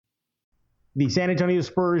The San Antonio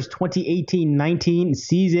Spurs 2018-19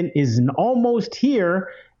 season is almost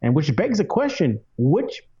here, and which begs the question,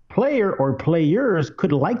 which player or players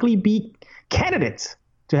could likely be candidates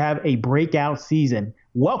to have a breakout season?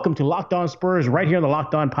 Welcome to Locked On Spurs right here on the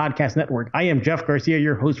Locked On Podcast Network. I am Jeff Garcia,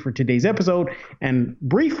 your host for today's episode, and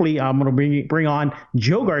briefly, I'm going to bring on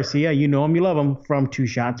Joe Garcia. You know him, you love him, from Two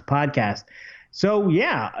Shots Podcast. So,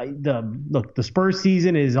 the Spurs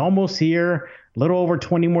season is almost here. A little over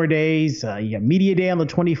 20 more days. You got media day on the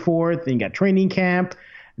 24th, then you got training camp,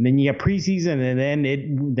 and then you got preseason,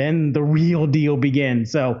 and then the real deal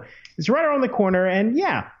begins. So it's right around the corner, and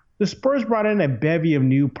the Spurs brought in a bevy of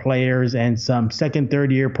new players and some second, third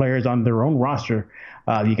year players on their own roster.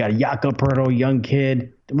 You got Jakob Poeltl, young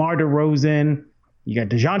kid, DeMar DeRozan, you got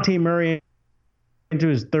DeJounte Murray into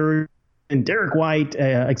his third, and Derek White,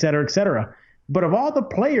 et cetera, et cetera. But of all the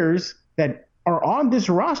players that are on this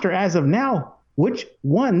roster as of now, which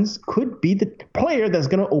ones could be the player that's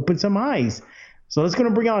going to open some eyes? So let's going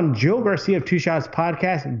to bring on Joe Garcia of Two Shots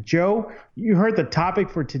Podcast. Joe, you heard the topic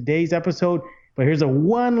for today's episode, but here's a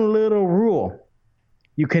one little rule.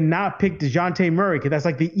 You cannot pick DeJounte Murray because that's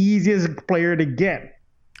like the easiest player to get.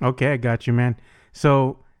 Okay, I got you, man.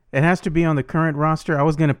 So it has to be on the current roster. I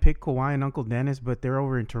was going to pick Kawhi and Uncle Dennis, but they're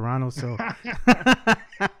over in Toronto, so...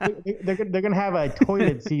 they're going to have a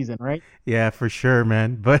toilet season, right? Yeah, for sure,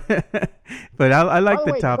 man. But I like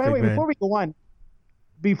the topic, man.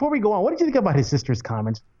 Before we go on, what did you think about his sister's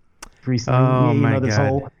comments recently? Oh, my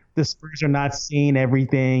God. The Spurs are not seeing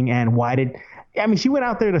everything, and she went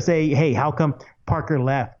out there to say, hey, how come Parker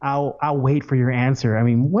left? I'll wait for your answer. I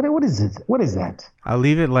mean, what is it? What is that? I'll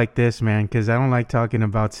leave it like this, man, because I don't like talking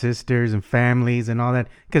about sisters and families and all that,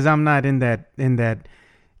 because I'm not in that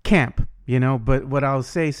camp, you know. But what I'll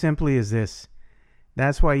say simply is this: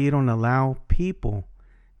 that's why you don't allow people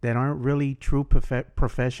that aren't really true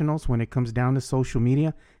professionals when it comes down to social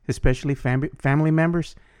media, especially family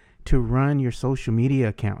members, to run your social media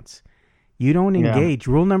accounts. You don't engage.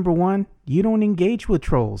 Rule number one, you don't engage with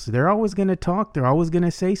trolls. They're always going to talk. They're always going to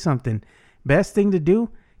say something. Best thing to do,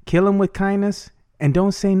 kill them with kindness and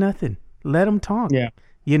don't say nothing. Let them talk. Yeah.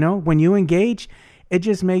 You know, when you engage, it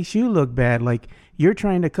just makes you look bad. Like you're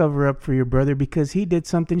trying to cover up for your brother because he did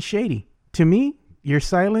something shady. To me, your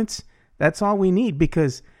silence, that's all we need,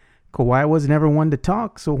 because Kawhi was never one to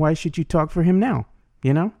talk. So why should you talk for him now?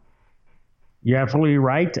 You know? You're absolutely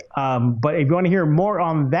right. But if you want to hear more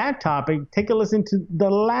on that topic, take a listen to the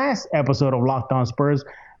last episode of Locked On Spurs,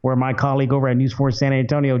 where my colleague over at News 4 San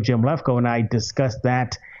Antonio, Jim Lefkoe, and I discussed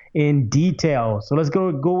that in detail. So let's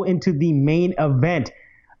go into the main event.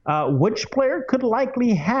 Which player could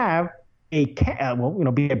likely have be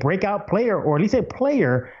a breakout player, or at least a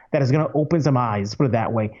player that is going to open some eyes, put it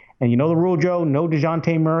that way. And you know the rule, Joe, no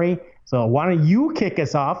DeJounte Murray. So why don't you kick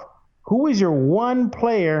us off? Who is your one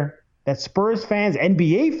player that Spurs fans,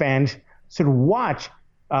 NBA fans, should watch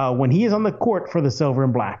when he is on the court for the Silver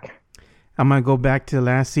and Black? I'm going to go back to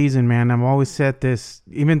last season, man. I've always said this,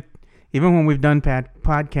 even when we've done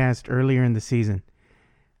podcast earlier in the season.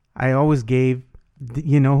 I always gave,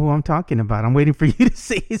 you know who I'm talking about. I'm waiting for you to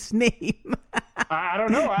say his name. I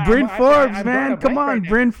don't know. Bryn Forbes, man. Come on,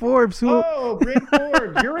 Bryn Forbes. Oh, Bryn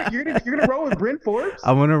Forbes. You're gonna roll with Bryn Forbes?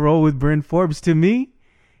 I'm going to roll with Bryn Forbes. To me,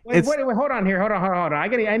 Wait, hold on here. Hold on. I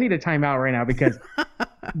need a timeout right now, because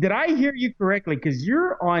did I hear you correctly? Because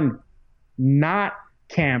you're on not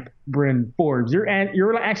camp Bryn Forbes. You're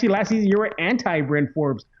actually last season you were anti Bryn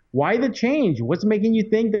Forbes. Why the change? What's making you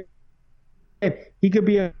think that he could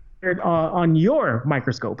be on your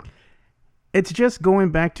microscope? It's just going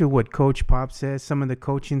back to what Coach Pop says, some of the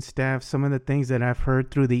coaching staff, some of the things that I've heard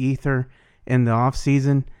through the ether in the off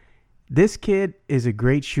season. This kid is a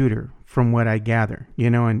great shooter, from what I gather, you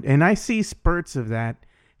know, and I see spurts of that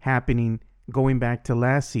happening going back to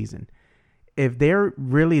last season. If they're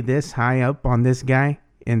really this high up on this guy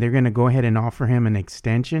and they're going to go ahead and offer him an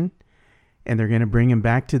extension and they're going to bring him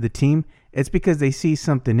back to the team, it's because they see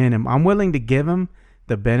something in him. I'm willing to give him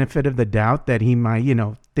the benefit of the doubt that he might, you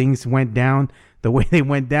know, things went down the way they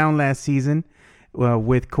went down last season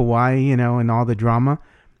with Kawhi, you know, and all the drama.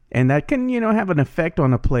 And that can, you know, have an effect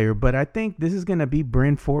on a player. But I think this is going to be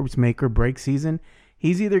Bryn Forbes' make or break season.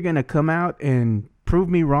 He's either going to come out and prove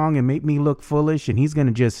me wrong and make me look foolish, and he's going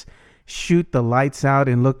to just shoot the lights out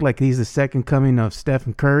and look like he's the second coming of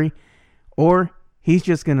Stephen Curry, or he's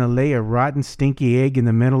just going to lay a rotten, stinky egg in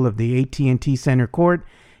the middle of the AT&T Center court,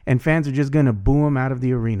 and fans are just going to boo him out of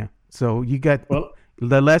the arena. So you got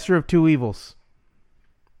the lesser of two evils.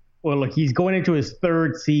 Well, look, he's going into his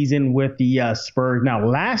third season with the Spurs. Now,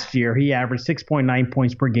 last year, he averaged 6.9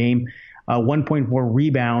 points per game, 1.4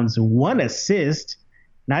 rebounds, 1 assist,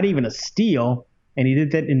 not even a steal, and he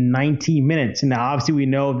did that in 19 minutes. And now, obviously, we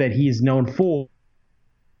know that he is known for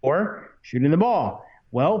shooting the ball.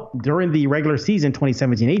 Well, during the regular season,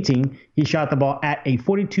 2017-18, he shot the ball at a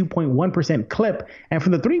 42.1% clip, and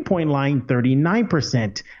from the three-point line,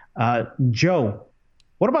 39%. Joe,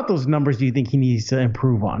 what about those numbers do you think he needs to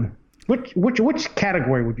improve on? Which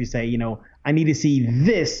category would you say, I need to see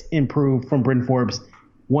this improve from Bryn Forbes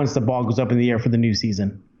once the ball goes up in the air for the new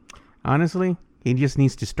season? Honestly, he just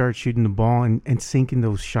needs to start shooting the ball and sinking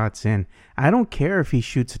those shots in. I don't care if he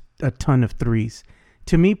shoots a ton of threes.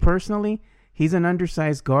 To me personally, he's an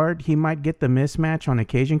undersized guard. He might get the mismatch on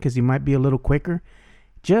occasion because he might be a little quicker.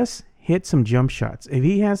 Just hit some jump shots. If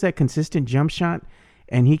he has that consistent jump shot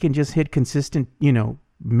and he can just hit consistent,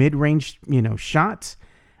 mid-range, shots,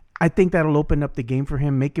 I think that'll open up the game for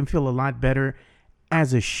him, make him feel a lot better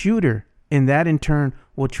as a shooter. And that in turn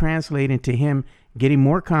will translate into him getting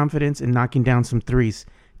more confidence and knocking down some threes.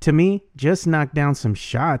 To me, just knock down some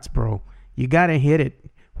shots, bro. You got to hit it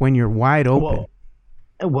when you're wide open.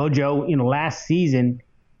 Well, Joe, last season,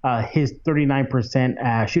 his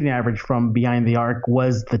 39% shooting average from behind the arc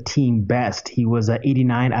was the team best. He was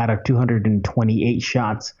 89 out of 228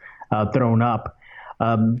 shots thrown up.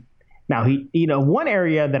 Now, one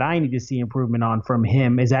area that I need to see improvement on from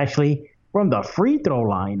him is actually from the free throw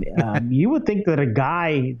line. You would think that a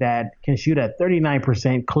guy that can shoot at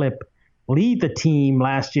 39% clip, lead the team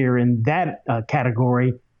last year in that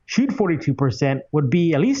category, shoot 42%, would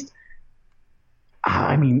be at least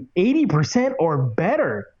 80% or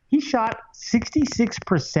better. He shot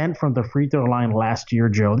 66% from the free throw line last year,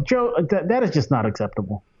 Joe. That is just not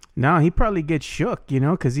acceptable. No, he probably gets shook,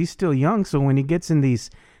 because he's still young. So when he gets in these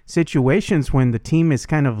situations when the team is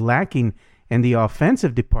kind of lacking in the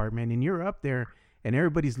offensive department and you're up there and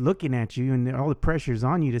everybody's looking at you and all the pressure's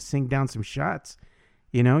on you to sink down some shots,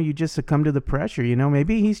 you just succumb to the pressure.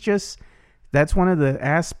 Maybe that's one of the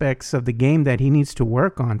aspects of the game that he needs to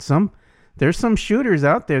work on. There's some shooters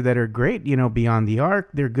out there that are great, beyond the arc.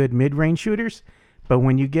 They're good mid-range shooters. But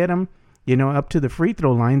when you get them, up to the free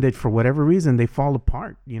throw line, that for whatever reason, they fall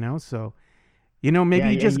apart, So, maybe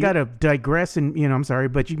you just got to digress and, I'm sorry,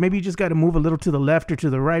 but maybe you just got to move a little to the left or to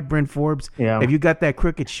the right, Bryn Forbes. Yeah. If you got that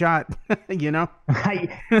crooked shot, Well,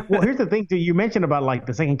 here's the thing, too. You mentioned about,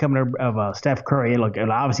 the second coming of Steph Curry. Look,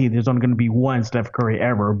 obviously, there's only going to be one Steph Curry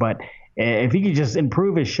ever, but if he could just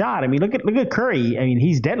improve his shot, look at Curry.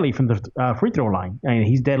 He's deadly from the free throw line.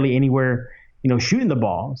 He's deadly anywhere, shooting the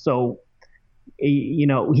ball. So,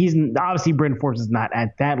 he's obviously Bryn Forbes is not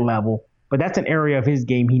at that level, but that's an area of his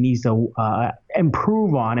game he needs to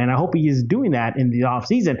improve on, and I hope he is doing that in the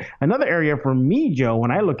offseason. Another area for me, Joe,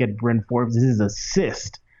 when I look at Bryn Forbes, is his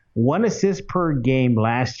assist. 1 assist per game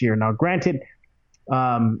last year. Now, granted,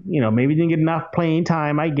 maybe he didn't get enough playing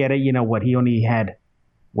time. I get it. He only had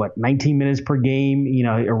 19 minutes per game,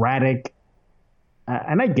 erratic.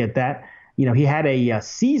 And I get that. He had a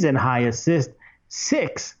season high assist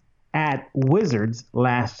 6 at Wizards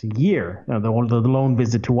last year. The lone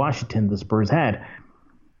visit to Washington the Spurs had.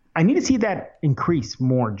 I need to see that increase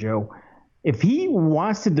more, Joe. If he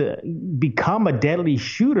wants to become a deadly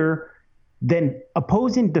shooter, then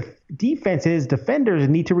opposing defenders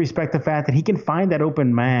need to respect the fact that he can find that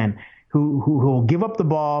open man who will give up the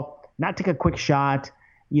ball, not take a quick shot,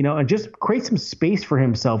 and just create some space for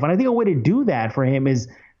himself. And I think a way to do that for him is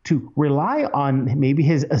to rely on maybe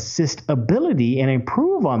his assist ability and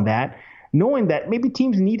improve on that, knowing that maybe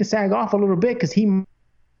teams need to sag off a little bit because he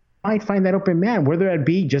might find that open man, whether it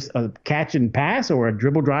be just a catch and pass or a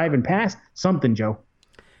dribble drive and pass, something, Joe.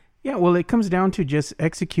 Yeah, well, it comes down to just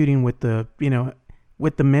executing with the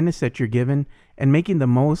minutes that you're given and making the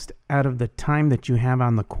most out of the time that you have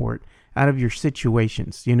on the court, out of your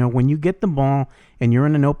situations. When you get the ball and you're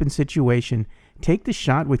in an open situation, take the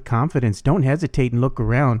shot with confidence. Don't hesitate and look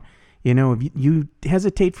around. If you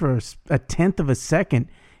hesitate for a tenth of a second,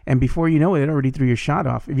 and before you know it already threw your shot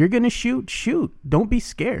off. If you're going to shoot. Don't be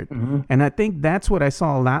scared. Mm-hmm. And I think that's what I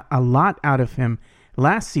saw a lot out of him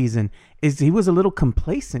last season, is he was a little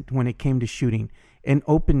complacent when it came to shooting and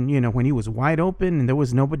open, when he was wide open and there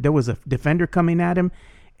was a defender coming at him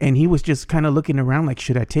and he was just kind of looking around like,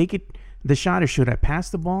 should I take the shot or should I pass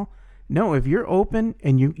the ball? No, if you're open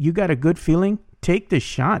and you got a good feeling, take the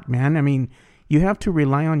shot, man. You have to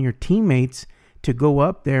rely on your teammates to go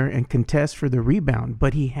up there and contest for the rebound,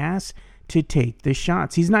 but he has to take the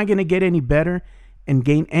shots. He's not going to get any better and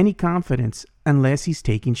gain any confidence unless he's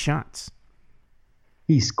taking shots.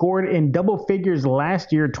 He scored in double figures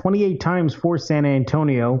last year, 28 times for San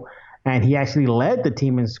Antonio, and he actually led the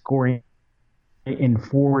team in scoring in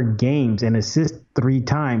 4 games and assists 3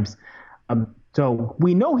 times. So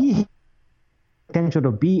we know he potential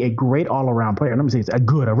to be a great all-around player. Let me say it's a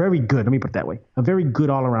very good, let me put it that way, a very good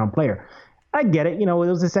all-around player. I get it. It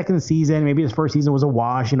was the second season. Maybe his first season was a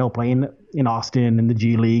wash, playing in Austin in the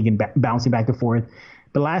G League and bouncing back and forth.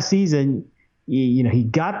 But last season, he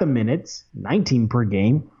got the minutes, 19 per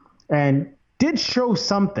game, and did show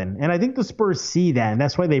something. And I think the Spurs see that, and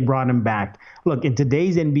that's why they brought him back. Look, in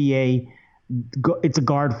today's NBA, it's a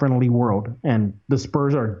guard-friendly world, and the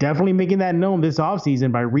Spurs are definitely making that known this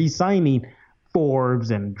offseason by re-signing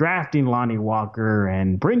Forbes and drafting Lonnie Walker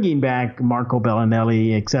and bringing back Marco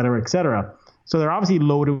Bellinelli, et cetera, et cetera. So they're obviously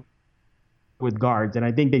loaded with guards, and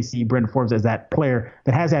I think they see Bryn Forbes as that player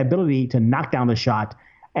that has that ability to knock down the shot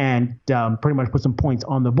and pretty much put some points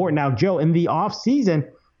on the board. Now, Joe, in the offseason,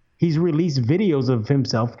 he's released videos of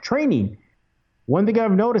himself training. One thing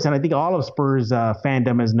I've noticed, and I think all of Spurs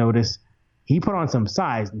fandom has noticed, he put on some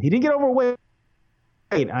size. He didn't get overweight.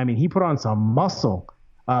 I mean, he put on some muscle.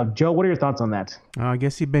 Joe, what are your thoughts on that? I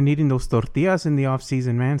guess he's been eating those tortillas in the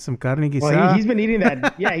offseason, man. Some carne guisada. Well, he's been eating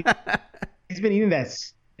that. Yeah, he's been eating that.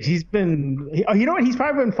 He's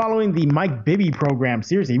probably been following the Mike Bibby program.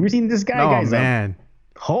 Seriously, you ever seen this guy? Oh, man.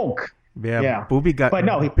 Hulk. Yeah. Bibby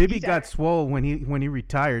got swole when he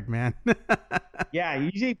retired, man. Yeah,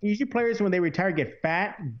 usually players when they retire get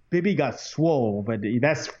fat. Bibby got swole, but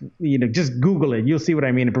that's just Google it. You'll see what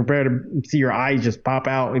I mean. And prepare to see your eyes just pop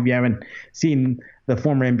out if you haven't seen the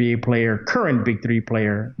former NBA player, current Big Three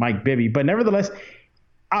player, Mike Bibby. But nevertheless,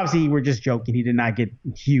 obviously we're just joking. He did not get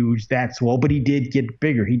huge, that swole, but he did get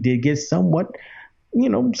bigger. He did get somewhat,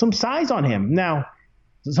 some size on him. Now,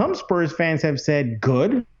 some Spurs fans have said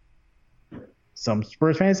good. Some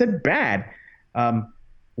Spurs fans said bad.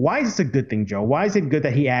 Why is this a good thing, Joe? Why is it good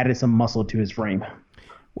that he added some muscle to his frame?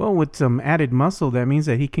 Well, with some added muscle, that means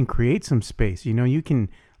that he can create some space. You can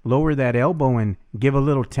lower that elbow and give a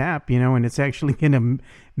little tap, and it's actually going to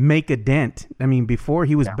make a dent. I mean, before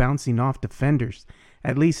he was bouncing off defenders.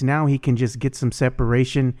 At least now he can just get some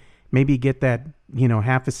separation, maybe get that,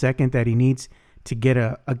 half a second that he needs to get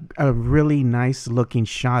a really nice looking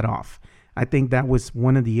shot off. I think that was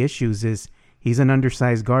one of the issues is he's an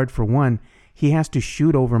undersized guard for one. He has to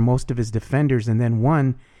shoot over most of his defenders. And then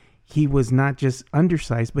one, he was not just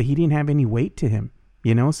undersized, but he didn't have any weight to him,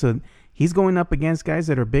 So he's going up against guys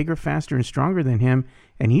that are bigger, faster, and stronger than him.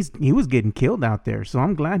 And he was getting killed out there. So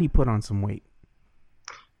I'm glad he put on some weight.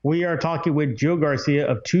 We are talking with Joe Garcia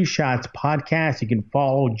of Two Shots Podcast. You can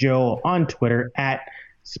follow Joe on Twitter at,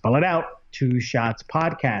 spell it out, Two Shots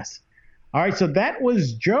Podcast. All right, so that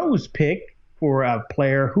was Joe's pick for a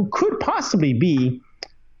player who could possibly be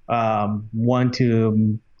one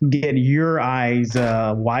to get your eyes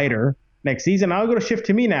wider next season. I'll go to shift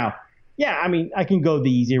to me now. Yeah, I mean, I can go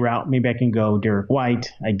the easy route. Maybe I can go Derek White.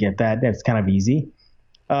 I get that. That's kind of easy.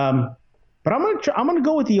 But I'm gonna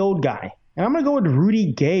go with the old guy, and I'm gonna go with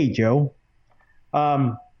Rudy Gay, Joe.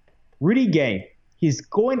 Rudy Gay. He's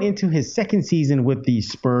going into his second season with the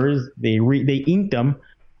Spurs. They inked him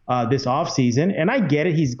this offseason, and I get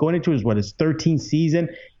it. He's going into his 13th season.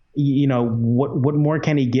 What more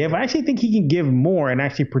can he give? I actually think he can give more and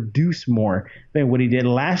actually produce more than what he did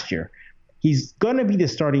last year. He's going to be the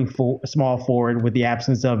starting small forward with the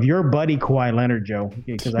absence of your buddy Kawhi Leonard, Joe,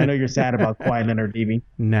 because I know you're sad about Kawhi Leonard leaving.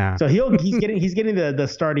 Nah. So he's getting the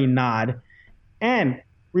starting nod. And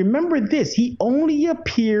remember this, he only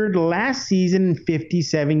appeared last season in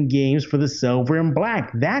 57 games for the Silver and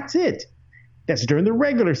Black. That's it. That's during the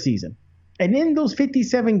regular season. And in those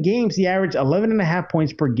 57 games, he averaged 11.5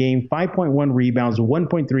 points per game, 5.1 rebounds,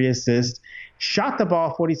 1.3 assists, shot the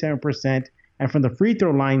ball 47%, and from the free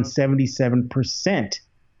throw line, 77%.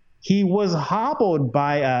 He was hobbled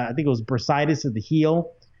by, I think it was bursitis of the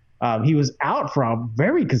heel. He was out for a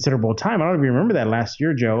very considerable time. I don't know if you remember that last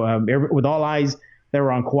year, Joe. With all eyes that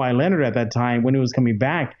were on Kawhi Leonard at that time when he was coming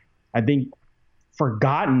back, I think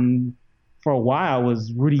forgotten for a while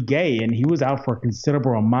was Rudy Gay, and he was out for a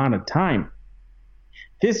considerable amount of time.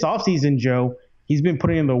 This offseason, Joe, he's been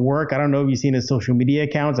putting in the work. I don't know if you've seen his social media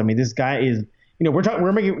accounts. I mean, this guy is,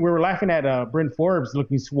 we're laughing at Bryn Forbes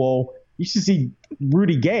looking swole. You should see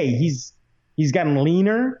Rudy Gay. He's gotten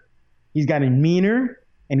leaner, he's gotten meaner,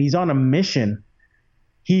 and he's on a mission.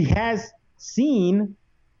 He has seen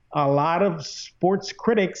a lot of sports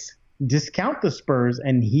critics discount the Spurs,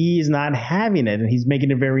 and he's not having it, and he's making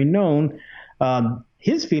it very known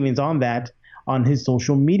his feelings on that on his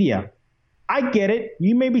social media. I get it.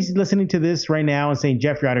 You may be listening to this right now and saying,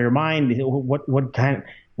 Jeff, you're out of your mind.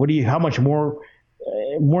 How much more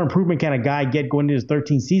improvement can a guy get going into his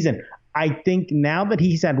 13th season? I think now that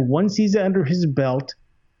he's had one season under his belt,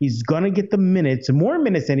 he's going to get the more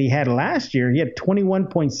minutes than he had last year. He had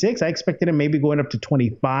 21.6. I expected him maybe going up to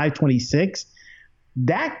 25, 26.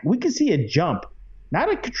 that we can see a jump.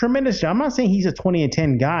 Not a tremendous jump. I'm not saying he's a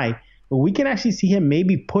 20-10 guy, but we can actually see him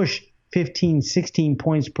maybe push 15, 16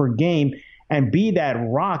 points per game and be that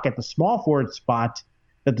rock at the small forward spot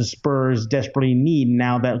that the Spurs desperately need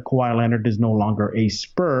now that Kawhi Leonard is no longer a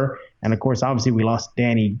Spur. And, of course, obviously we lost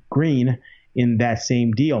Danny Green in that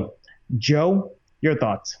same deal. Joe, your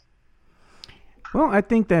thoughts? Well, I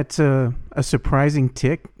think that's a surprising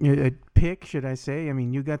pick, should I say. I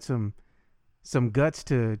mean, you got some guts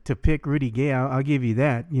to pick Rudy Gay. I'll give you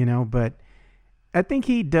that, but I think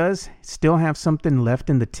he does still have something left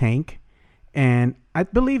in the tank. And I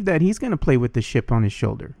believe that he's going to play with the chip on his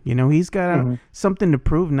shoulder. He's got something to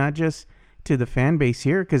prove, not just to the fan base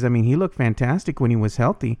here, because, I mean, he looked fantastic when he was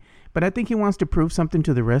healthy. But I think he wants to prove something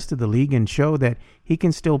to the rest of the league and show that he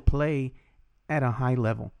can still play at a high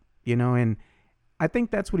level, and I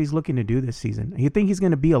think that's what he's looking to do this season. I think he's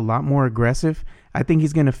going to be a lot more aggressive. I think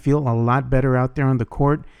he's going to feel a lot better out there on the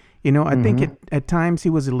court. I think at times he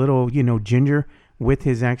was a little, ginger with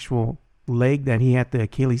his actual leg that he had the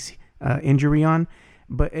Achilles injury on.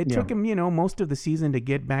 But it took him, most of the season to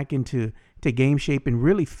get back into game shape and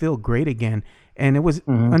really feel great again. And it was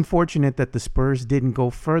unfortunate that the Spurs didn't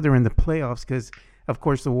go further in the playoffs because, of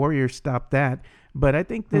course, the Warriors stopped that. But I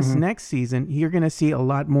think this next season, you're going to see a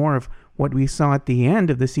lot more of what we saw at the end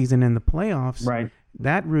of the season in the playoffs. Right.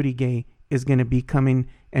 That Rudy Gay is going to be coming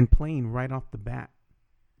and playing right off the bat.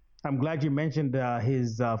 I'm glad you mentioned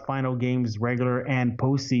his final games, regular and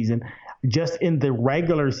postseason. Just in the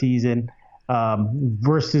regular season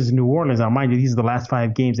versus New Orleans, I'll remind you, these are the last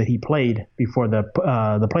 5 games that he played before the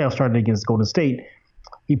playoffs started against Golden State.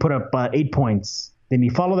 He put up 8 points. Then he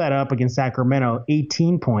followed that up against Sacramento,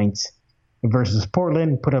 18 points. Versus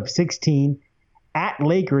Portland, put up 16. At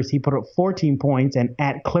Lakers, he put up 14 points. And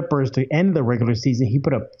at Clippers, to end the regular season, he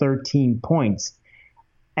put up 13 points.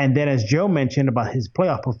 And then, as Joe mentioned about his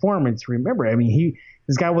playoff performance, remember, I mean,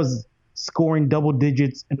 this guy was scoring double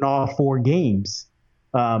digits in all 4 games,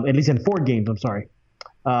 at least in 4 games, I'm sorry.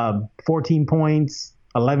 14 points,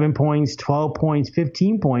 11 points, 12 points,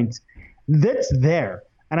 15 points. That's there.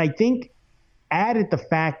 And I think added the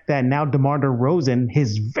fact that now DeMar DeRozan,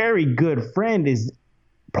 his very good friend, is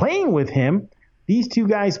playing with him. These two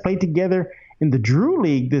guys played together in the Drew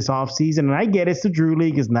League this offseason. And I get it's the Drew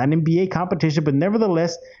League. It's not an NBA competition, but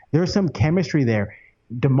nevertheless, there's some chemistry there.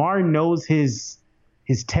 DeMar knows his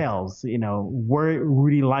tells, where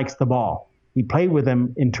Rudy likes the ball. He played with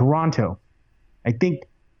him in Toronto. I think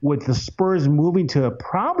with the Spurs moving to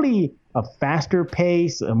probably a faster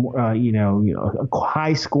pace, a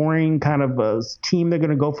high scoring kind of a team they're going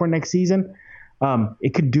to go for next season,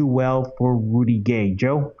 it could do well for Rudy Gay.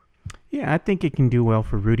 Joe? Yeah, I think it can do well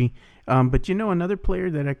for Rudy. But another player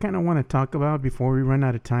that I kind of want to talk about before we run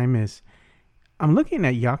out of time is I'm looking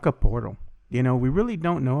at Jakob Poeltl. We really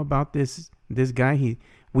don't know about this guy.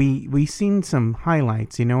 We've seen some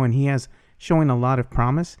highlights, and he has showing a lot of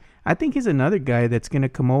promise. I think he's another guy that's going to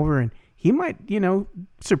come over and he might,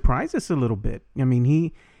 surprise us a little bit. I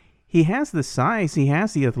mean, he has the size, he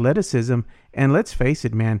has the athleticism, and let's face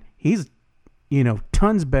it, man, he's,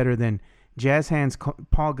 tons better than jazz hands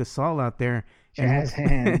Paul Gasol out there. Jazz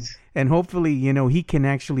hands. And hopefully, he can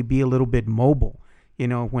actually be a little bit mobile,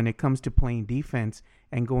 when it comes to playing defense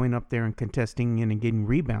and going up there and contesting and getting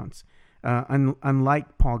rebounds.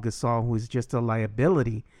 Unlike Paul Gasol, who is just a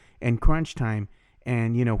liability in crunch time.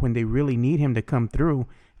 And, when they really need him to come through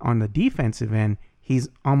on the defensive end, he's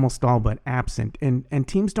almost all but absent. And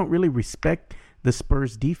teams don't really respect the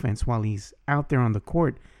Spurs defense while he's out there on the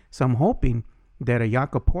court. So I'm hoping that a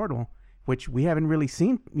Jakob Poeltl, which we haven't really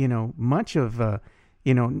seen, much of,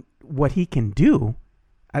 what he can do.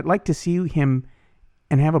 I'd like to see him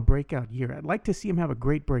and have a breakout year. I'd like to see him have a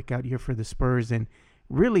great breakout year for the Spurs and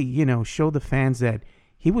really, show the fans that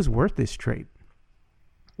he was worth this trade.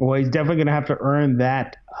 Well, he's definitely going to have to earn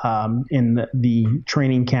that in the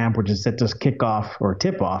training camp, which is set to kick off or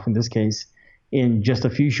tip off in this case in just a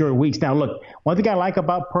few short weeks. Now, look, one thing I like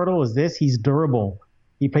about Poeltl is this: he's durable.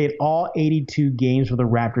 He played all 82 games for the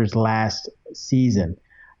Raptors last season.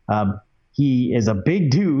 He is a big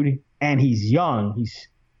dude and he's young. He's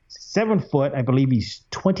 7 foot. I believe he's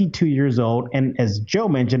 22 years old. And as Joe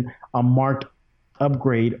mentioned, a marked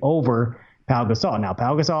upgrade over Pau Gasol. Now,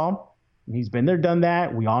 Pau Gasol, he's been there, done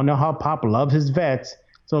that. We all know how Pop loves his vets.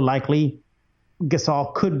 So likely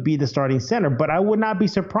Gasol could be the starting center. But I would not be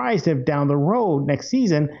surprised if down the road next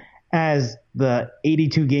season, as the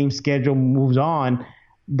 82-game schedule moves on,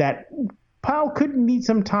 that Pau could need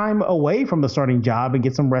some time away from the starting job and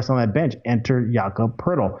get some rest on that bench. Enter Jakob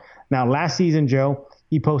Poeltl. Now, last season, Joe,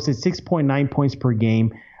 he posted 6.9 points per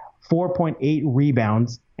game, 4.8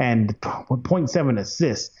 rebounds, and 0.7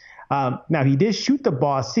 assists. Now, he did shoot the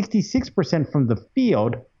ball 66% from the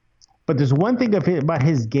field, but there's one thing about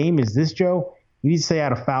his game is this, Joe. He needs to stay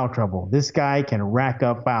out of foul trouble. This guy can rack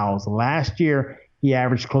up fouls. Last year, he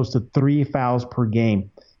averaged close to 3 fouls per game.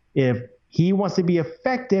 If he wants to be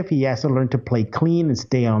effective, he has to learn to play clean and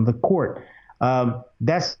stay on the court.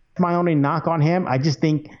 That's my only knock on him. I just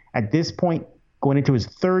think at this point, going into his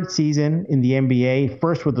third season in the NBA,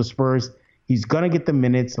 first with the Spurs, he's going to get the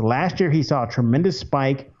minutes. Last year, he saw a tremendous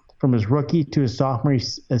spike from his rookie to his sophomore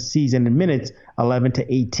season in minutes, 11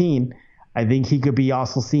 to 18. I think he could be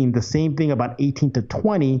also seeing the same thing about 18 to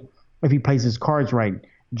 20 if he plays his cards right.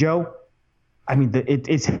 Joe, I mean,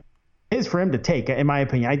 it's for him to take, in my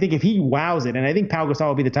opinion. I think if he wows it, and I think Pau Gasol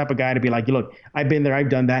will be the type of guy to be like, look, I've been there, I've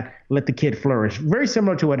done that, let the kid flourish. Very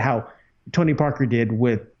similar to how Tony Parker did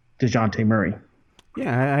with DeJounte Murray.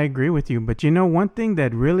 Yeah, I agree with you. But one thing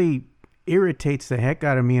that really irritates the heck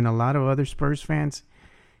out of me and a lot of other Spurs fans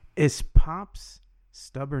is Pop's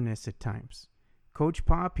stubbornness at times. Coach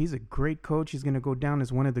Pop, he's a great coach. He's going to go down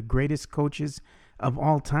as one of the greatest coaches of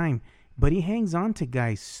all time. But he hangs on to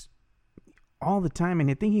guys all the time.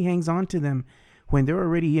 And I think he hangs on to them when they're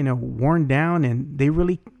already, worn down and they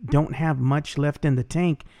really don't have much left in the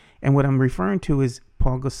tank. And what I'm referring to is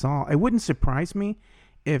Paul Gasol. It wouldn't surprise me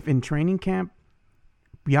if in training camp,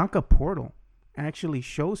 Jakob Poeltl actually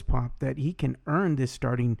shows Pop that he can earn this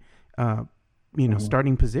starting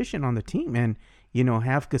starting position on the team and,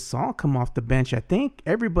 have Gasol come off the bench. I think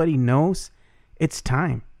everybody knows it's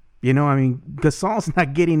time. Gasol's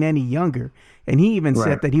not getting any younger. And he even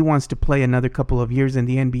said that he wants to play another couple of years in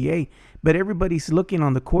the NBA. But everybody's looking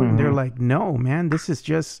on the court and they're like, no, man, it's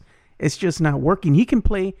just not working. He can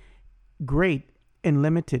play great in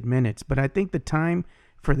limited minutes. But I think the time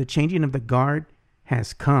for the changing of the guard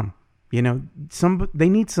has come. They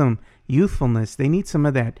need some youthfulness. They need some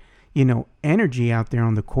of that, energy out there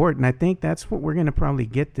on the court. And I think that's what we're going to probably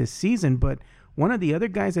get this season. But one of the other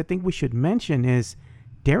guys I think we should mention is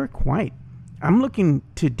Derek White. I'm looking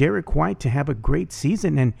to Derek White to have a great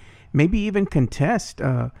season and maybe even contest,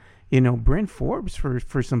 Bryn Forbes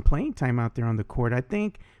for some playing time out there on the court. I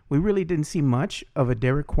think we really didn't see much of a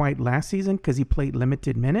Derek White last season because he played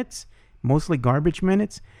limited minutes, mostly garbage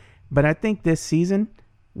minutes. But I think this season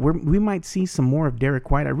we might see some more of Derek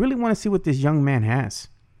White. I really want to see what this young man has.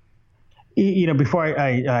 Before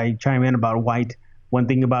I chime in about White, one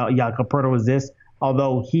thing about Jakob Poeltl was this.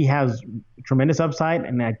 Although he has tremendous upside,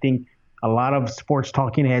 and I think a lot of sports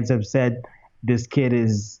talking heads have said this kid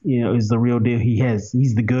is the real deal. He's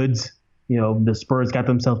the goods. The Spurs got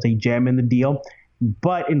themselves a gem in the deal.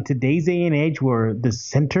 But in today's day and age where the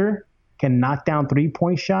center can knock down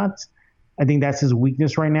 3-point shots, I think that's his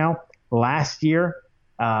weakness right now. Last year,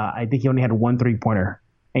 I think he only had 1 3-pointer.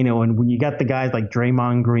 And when you got the guys like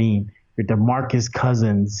Draymond Green, your DeMarcus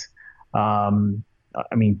Cousins,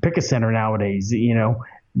 pick a center nowadays,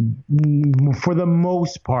 for the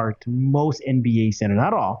most part, most NBA centers,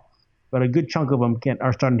 not all, but a good chunk of them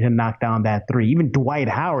are starting to knock down that 3. Even Dwight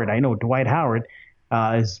Howard, I know Dwight Howard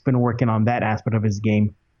has been working on that aspect of his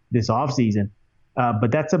game this offseason.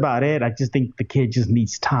 But that's about it. I just think the kid just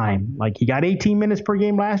needs time. Like he got 18 minutes per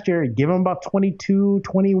game last year. Give him about 22,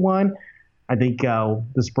 21. I think the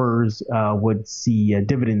Spurs would see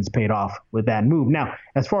dividends paid off with that move. Now,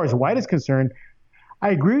 as far as White is concerned, I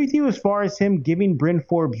agree with you as far as him giving Bryn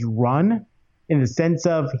Forbes run in the sense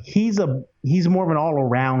of he's more of an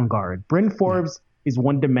all-around guard. Bryn Forbes is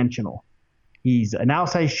one-dimensional. He's an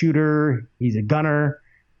outside shooter. He's a gunner.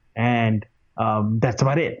 And that's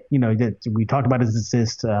about it. We talked about his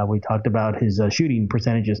assists. We talked about his shooting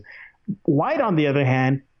percentages. White, on the other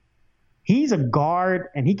hand, he's a guard,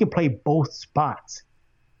 and he can play both spots.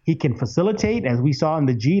 He can facilitate, as we saw in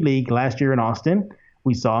the G League last year in Austin.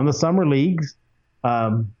 We saw in the summer leagues.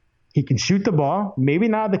 He can shoot the ball. Maybe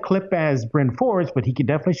not the clip as Bryn Forbes, but he can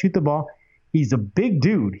definitely shoot the ball. He's a big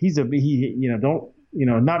dude.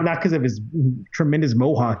 Not because of his tremendous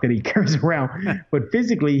mohawk that he carries around, but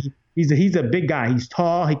physically, he's a big guy. He's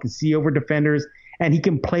tall. He can see over defenders, and he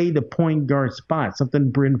can play the point guard spot,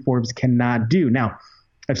 something Bryn Forbes cannot do. Now,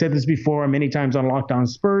 I've said this before many times on Locked On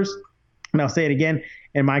Spurs, and I'll say it again.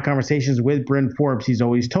 In my conversations with Bryn Forbes, he's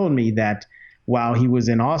always told me that while he was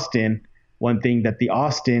in Austin, one thing that the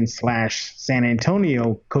Austin/San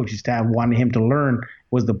Antonio coaching staff wanted him to learn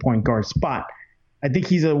was the point guard spot. I think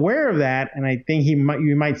he's aware of that, and I think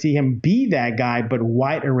you might see him be that guy, but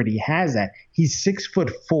White already has that. He's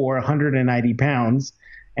 6'4", 190 pounds,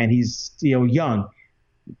 and he's young.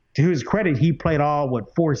 To his credit, he played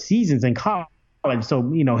 4 seasons in college,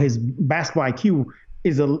 so his basketball IQ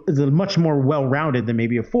is a much more well-rounded than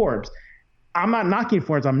maybe a Forbes. I'm not knocking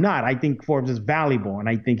Forbes. I'm not. I think Forbes is valuable, and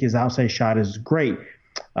I think his outside shot is great.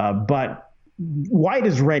 But White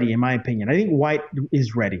is ready, in my opinion. I think White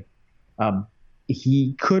is ready.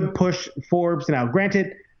 He could push Forbes. Now,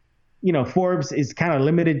 granted, Forbes is kind of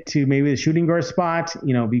limited to maybe the shooting guard spot.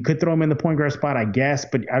 You could throw him in the point guard spot, I guess,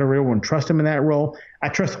 but I don't really want to trust him in that role. I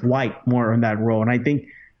trust White more in that role, and I think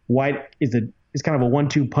White is kind of a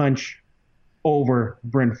 1-2 punch over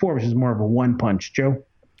Bryn Forbes, is more of a one punch. Joe?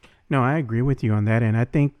 No, I agree with you on that, and I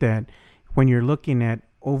think that when you're looking at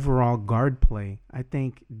overall guard play, I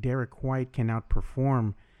think Derek White can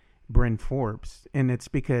outperform Bryn Forbes, and it's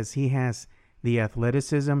because he has the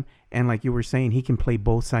athleticism, and like you were saying, he can play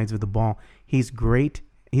both sides of the ball. He's great.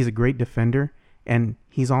 He's a great defender, and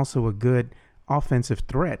he's also a good offensive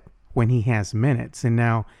threat when he has minutes. And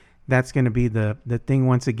now that's going to be the thing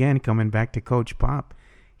once again, coming back to Coach Pop.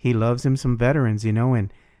 He loves him some veterans,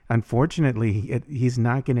 and unfortunately, he's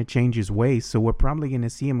not going to change his ways. So we're probably going to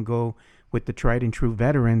see him go with the tried and true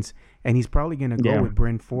veterans, and he's probably going to go with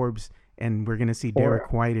Bryn Forbes, and we're going to see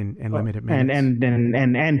Derek White in limited minutes.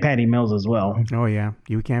 And Patty Mills as well. Oh, yeah.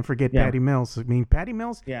 You can't forget Patty Mills. I mean, Patty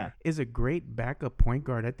Mills is a great backup point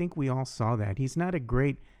guard. I think we all saw that. He's not a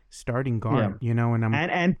great starting guard,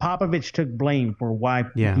 and Popovich took blame for why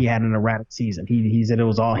he had an erratic season. He said it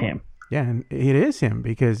was all him. Yeah, and it is him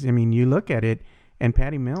because, I mean, you look at it, and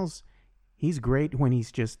Patty Mills, he's great when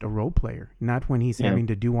he's just a role player, not when he's having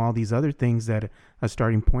to do all these other things that a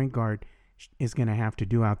starting point guard is going to have to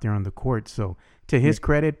do out there on the court. So to his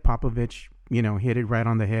credit, Popovich, hit it right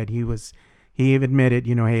on the head. He admitted,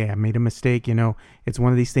 hey, I made a mistake. It's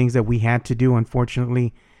one of these things that we had to do.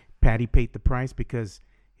 Unfortunately, Patty paid the price because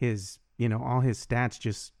his, all his stats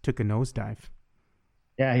just took a nosedive.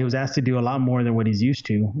 Yeah, he was asked to do a lot more than what he's used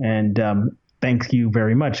to. And thank you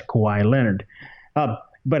very much, Kawhi Leonard.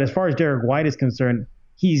 But as far as Derek White is concerned,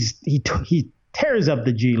 he tears up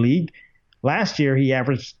the G League. Last year, he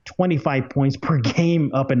averaged 25 points per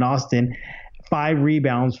game up in Austin, 5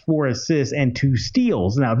 rebounds, 4 assists, and 2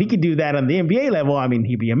 steals. Now, if he could do that on the NBA level, I mean,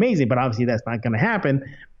 he'd be amazing. But obviously, that's not going to happen.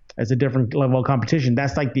 It's a different level of competition.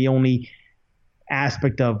 That's like the only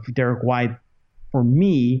aspect of Derek White for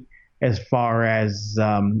me as far as,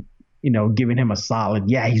 giving him a solid,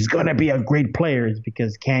 he's going to be a great player, is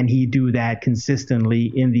because can he do that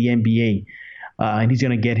consistently in the NBA? And he's going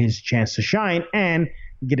to get his chance to shine and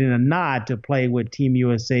getting a nod to play with Team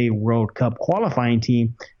USA World Cup qualifying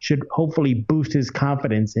team should hopefully boost his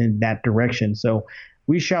confidence in that direction. So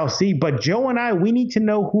we shall see. But Joe and I, we need to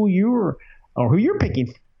know who you're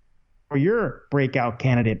picking for your breakout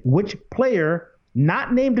candidate. Which player,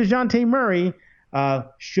 not named DeJounte Murray,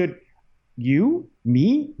 should you,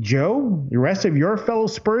 me, Joe, the rest of your fellow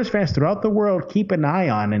Spurs fans throughout the world keep an eye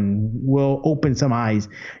on, and will open some eyes?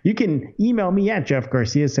 You can email me at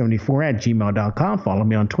jeffgarcia74@gmail.com. Follow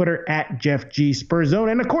me on Twitter at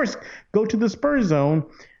JeffGSpursZone. And, of course, go to the Spurs Zone,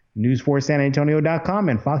 news4sanantonio.com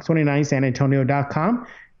and fox29sanantonio.com.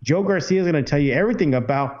 Joe Garcia is going to tell you everything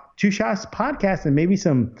about Two Shots Podcast and maybe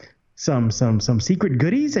some secret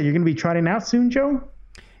goodies that you're going to be trotting out soon, Joe.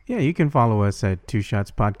 Yeah, you can follow us at Two Shots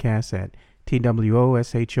Podcast at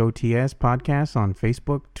TWOSHOTS Podcast on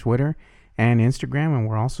Facebook, Twitter, and Instagram, and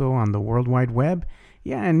we're also on the World Wide Web.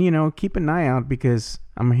 Yeah, and keep an eye out because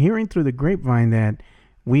I'm hearing through the grapevine that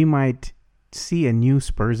we might see a new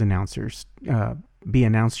Spurs announcers be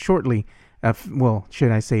announced shortly.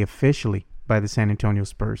 Should I say officially by the San Antonio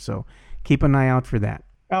Spurs? So keep an eye out for that.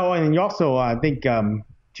 Oh, and you also, I think.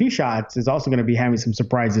 Two Shots is also going to be having some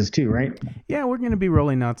surprises too, right? Yeah, we're going to be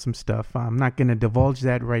rolling out some stuff. I'm not going to divulge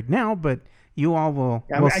that right now, but you all will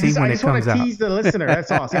see when it comes out. I just want to tease the listener. That's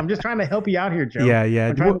all. I'm just trying to help you out here, Joe. Yeah.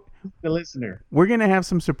 I'm trying to tease the listener. We're going to have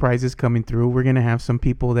some surprises coming through. We're going to have some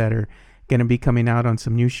people that are going to be coming out on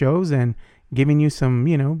some new shows and giving you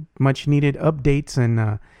some, much needed updates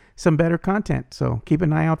and some better content. So keep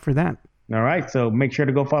an eye out for that. All right. So make sure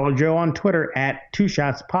to go follow Joe on Twitter at Two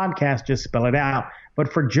Shots Podcast. Just spell it out.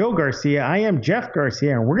 But for Joe Garcia, I am Jeff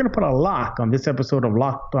Garcia, and we're going to put a lock on this episode of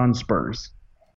Locked on Spurs.